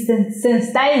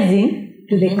sensitizing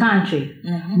to the country.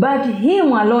 But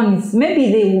him alone is,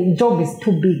 maybe the job is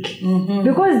too big.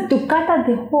 Because to cater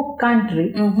the whole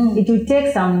country, it will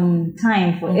take some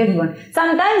time for everyone.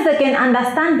 Sometimes they can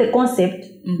understand the concept,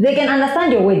 they can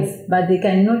understand your words, but they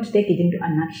cannot take it into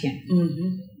an action.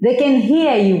 They can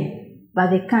hear you,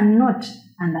 but they cannot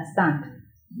understand.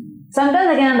 Sometimes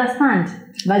they can understand,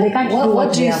 but they can't do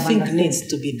what do you think understood. needs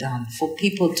to be done for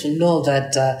people to know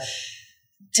that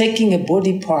taking a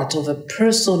body part of a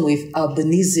person with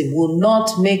albinism will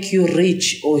not make you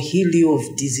rich or heal you of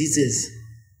diseases?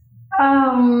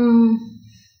 To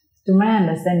my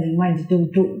understanding,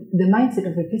 the mindset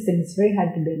of a person is very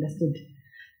hard to be understood.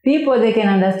 People, they can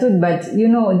understood, but you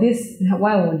know, the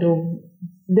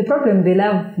problem, they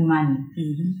love money.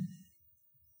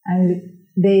 And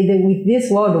they with this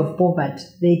world of poverty,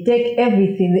 they take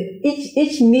everything,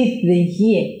 each myth they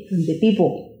hear from the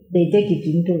people, they take it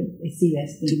into a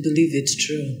serious thing. To believe it's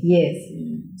true. Yes.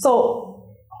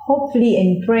 So hopefully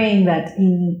and praying that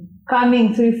in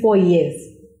coming 3-4 years,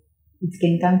 it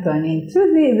can come to an end.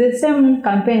 Through the same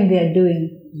campaign they are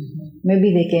doing,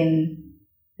 maybe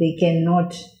they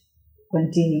cannot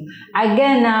continue.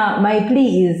 Again, my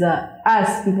plea is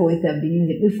us people with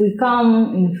albinism, if we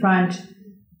come in front,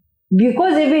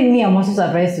 because even me, I'm also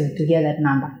surprised to get that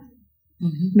number.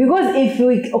 Because if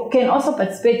we can also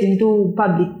participate into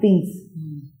public things,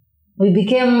 we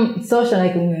became social,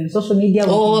 like on social media.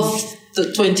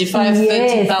 25,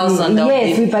 30,000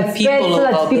 yes, we participate so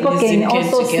that people can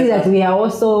also see that we are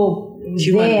also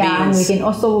human there beings. and we can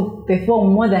also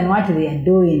perform more than what they are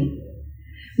doing.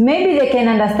 Maybe they can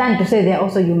understand to say they are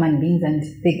also human beings and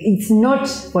it's not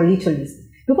for ritualists.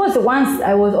 Because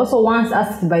I was also once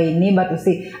asked by a neighbor to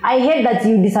say, I heard that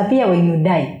you disappear when you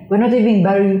die. We're not even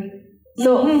bury you.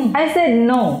 So I said,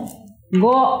 no.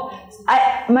 Go.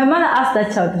 My mother asked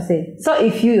that child to say, so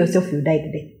if you yourself, you die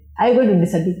today, are you going to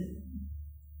disappear?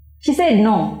 She said,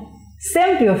 no.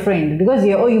 Same to your friend, because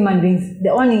you're all human beings. The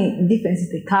only difference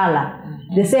is the color.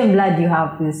 The same blood you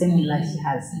have, the same blood she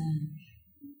has.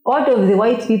 Out of the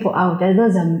white people out,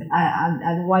 those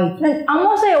are white. And I'm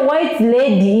also a white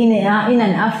lady in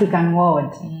an African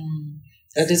world.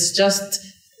 That is just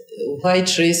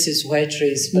white race is white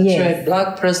race, but you're a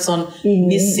black person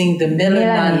missing the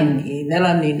melanin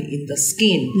in the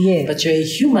skin, but you're a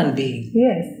human being.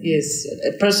 Yes,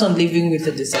 a person living with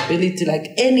a disability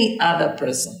like any other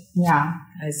person. Yeah.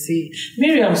 I see.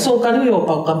 Mirriam, so can you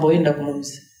ukamboenda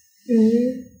kumumzi?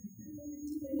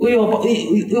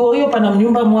 Uyo pana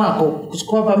mnyumba mwako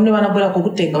kuchukua pamne wanabula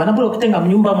kutenga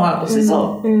mnyumba mwako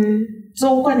sizo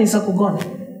so ukwanisa kugona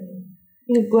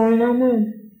Nigona mama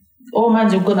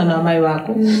manje ugona na mai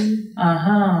wako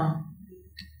aha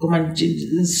koma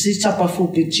sichapa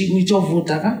fupi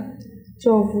nichovuta ka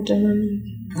chovuta nani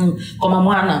koma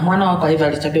mwana wako aiva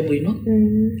alichabe bwino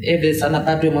ebe sana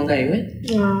padwe mwanga iwe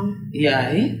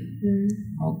yayi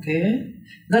okay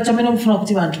ngachamene mfuna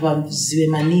kuti vantu vazive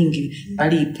maningi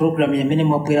pali program yamene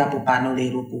mwabwerapo pano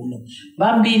lero kuno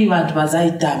vambiri vantu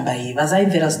vazaitamba iyi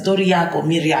vazaimvera story yako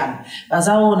Mirriam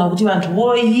vazaona kuti vantu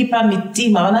voipa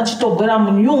mitima vanachitobwera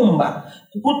munyumba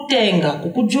kukutenga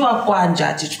kukujua kwanja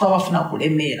achichwa vafuna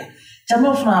kulemera chamene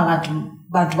ufuna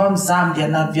vantu vamuZambia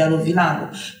na vyalo vinango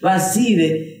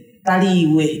vazive pali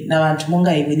iwe na vantu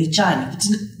monga iwe ni chani kuti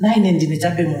naine ndine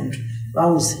chape muntu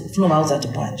vauze ufuna vauza ati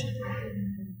bwanja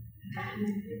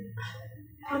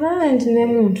Anana ndine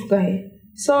muntu kai.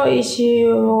 So ishi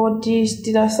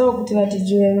odistira so kuti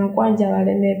vatijue makwanja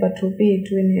valeme patupi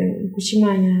tuene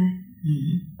kuchimanya.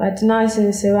 But now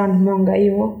se vanhu monga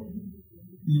ivo.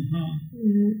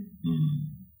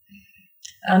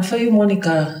 And for you,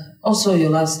 Monica, also your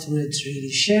last words really.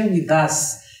 Share with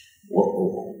us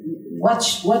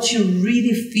what you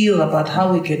really feel about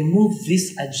how we can move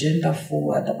this agenda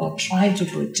forward, about trying to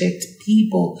protect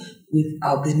people with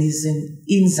albinism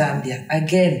in Zambia.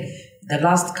 Again, the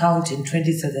last count in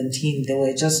 2017, there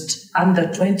were just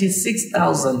under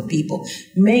 26,000 people.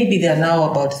 Maybe there are now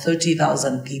about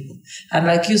 30,000 people. And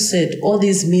like you said, all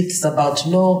these myths about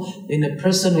when a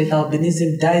person with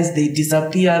albinism dies, they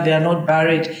disappear, they are not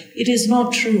buried. It is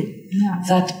not true. Yeah.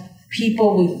 That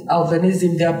people with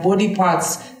albinism, their body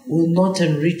parts will not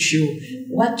enrich you.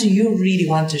 What do you really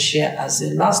want to share as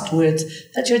a last words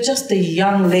that you're just a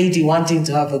young lady wanting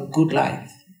to have a good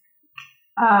life?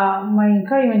 My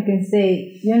encouragement can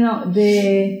say,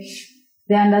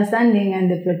 the understanding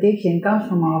and the protection comes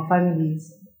from our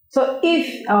families. So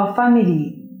if our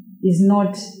family is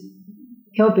not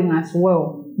helping us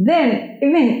well, then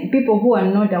even people who are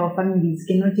not our families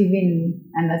cannot even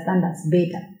understand us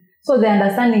better. So the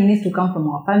understanding needs to come from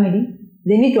our family.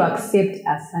 They need to accept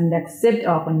us and accept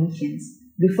our conditions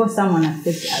before someone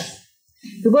accepts us.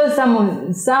 Because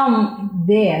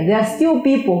there are still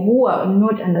people who are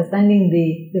not understanding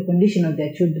the condition of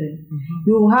their children.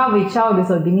 You have a child with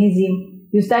albinism,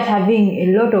 you start having a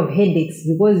lot of headaches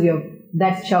because you have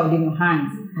that child in your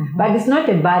hands. But it's not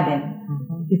a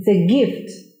burden, it's a gift.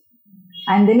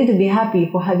 And they need to be happy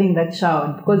for having that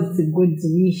child because it's a God's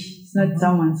wish, it's not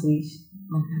someone's wish.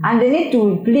 And they need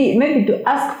to maybe to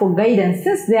ask for guidance,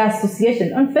 since there are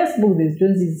associations. On Facebook, there's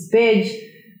Jones's page,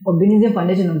 Albinism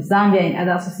Foundation of Zambia, and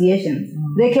other associations.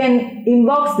 They can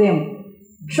inbox them.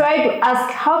 Try to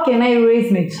ask, how can I raise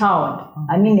my child?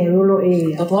 I'm in a rural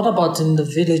area. But what about in the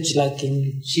village, like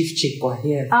in Chief Chikwa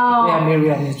here, where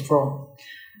Mirriam is from?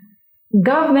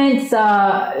 Governments,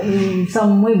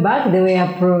 some way back, they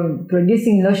were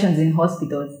producing lotions in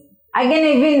hospitals.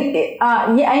 Again, even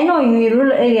I know in the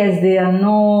rural areas there are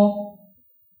no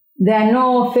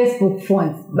Facebook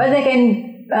phones, but they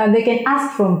can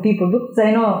ask from people, because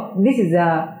I know this is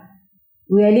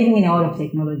we are living in a world of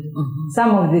technology.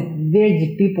 Some of the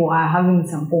village people are having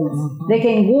some phones. They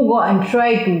can Google and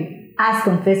try to ask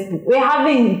on Facebook. We're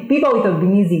having people with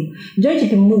albinism.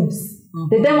 George moves.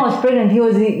 The time I was pregnant, he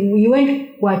went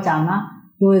to Chama.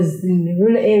 He was in the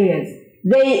rural areas.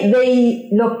 They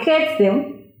locate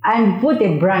them and put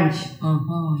a branch.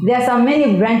 There are so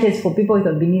many branches for people with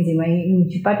albinism. In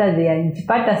Chipata, in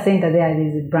Chipata Center, there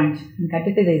is a branch. In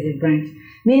Katete, there is a branch.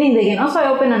 Meaning they can also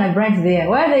open on a branch there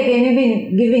where they can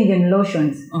even giving them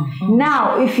lotions.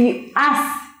 Now, if you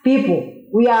ask people,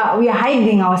 we are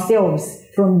hiding ourselves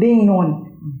from being known.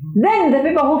 Then the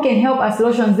people who can help us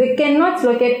lotions, they cannot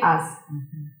locate us.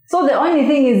 So the only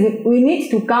thing is we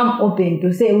need to come open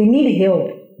to say we need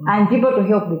help, and people to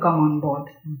help will come on board.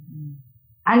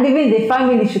 And even the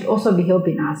family should also be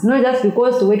helping us, not just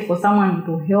because to wait for someone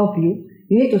to help you.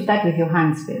 You need to start with your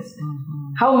hands first.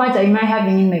 How much am I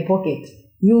having in my pocket?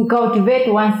 You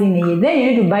cultivate once in a year, then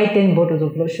you need to buy 10 bottles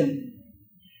of lotion.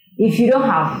 If you don't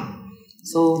have.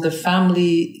 So the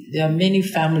family, there are many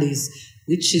families,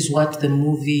 which is what the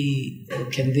movie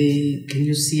Can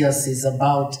You See Us is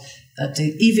about. That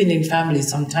even in families,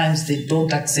 sometimes they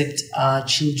don't accept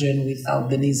children with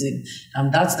albinism.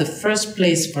 And that's the first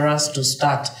place for us to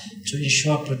start to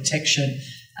ensure protection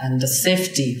and the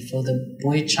safety for the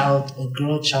boy child or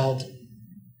girl child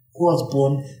who was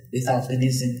born with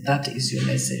albinism. That is your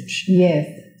message. Yes.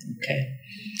 Okay.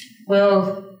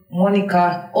 Well,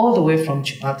 Monica, all the way from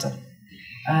Chipata,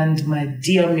 and my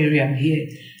dear Mirriam here,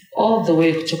 all the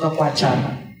way kutoka kwa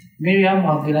Chama. Mirriam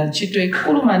wabwera ntchito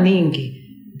ikulu maningi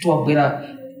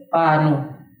tuwabwera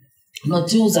pano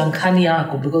notiuza nkhani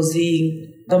yako, because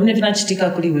pamene vinachitika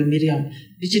kuliwe Mirriam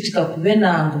vichitika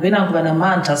kuvenangu vana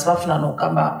mantha sivafuna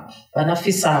nokamba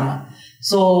vanafisama,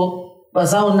 so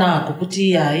vazaonako kuti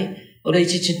iyayi ola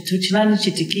ichi chinthu chinani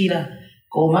chitikira,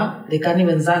 koma lekani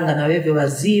wenzanga na wewe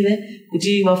wazive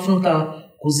kuti vafunika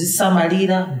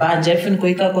kuzisamalira banja ifunika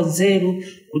ikako nzeru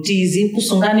kuti izi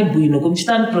kusungani bwino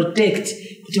kumchitani protect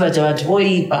kuti vaja vantu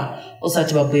voipa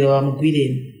osati vabwera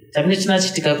vamugwireni. Tamine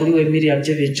chinachitika kuliwe Mirriam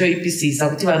chevencho ipisisa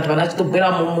kuti vantu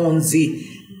vanachitobwera mumunzi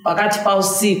pakati pa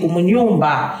usiku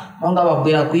munyumba monga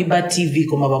vabwera kuiba TV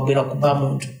koma vabwera kuba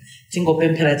muntu.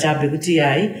 Tingopemphera chabe kuti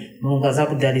yayi Mulungu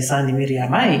azakudalisani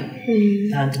Mirriam ai.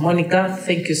 And Monica,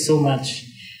 thank you so much.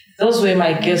 Those were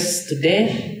my guests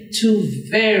today. Two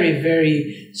very,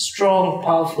 very strong,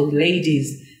 powerful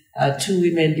ladies, two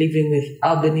women living with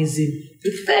albinism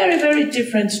with very, very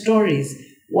different stories.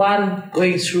 One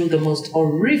going through the most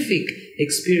horrific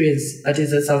experience, that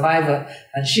is a survivor,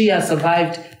 and she has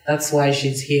survived, that's why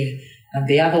she's here. And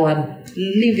the other one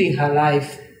living her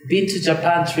life, been to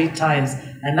Japan 3 times,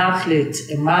 an athlete,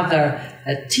 a mother,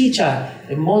 a teacher,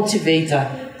 a motivator,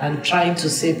 and trying to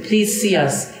say, please see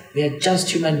us. We are just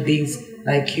human beings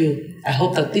like you. I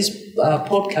hope that this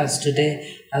podcast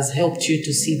today has helped you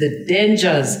to see the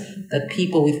dangers that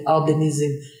people with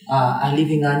albinism are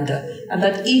living under, and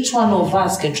that each one of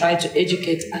us can try to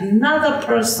educate another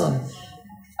person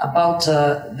about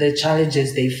the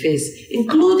challenges they face,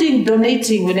 including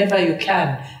donating whenever you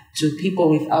can to people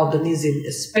with albinism,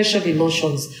 especially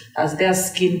lotions, as their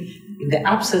skin, in the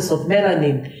absence of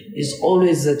melanin, is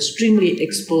always extremely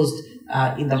exposed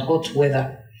in the hot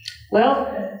weather. Well,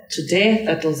 today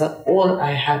that was all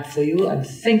I had for you, and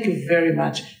thank you very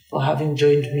much for having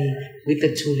joined me with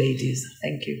the two ladies.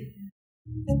 Thank you.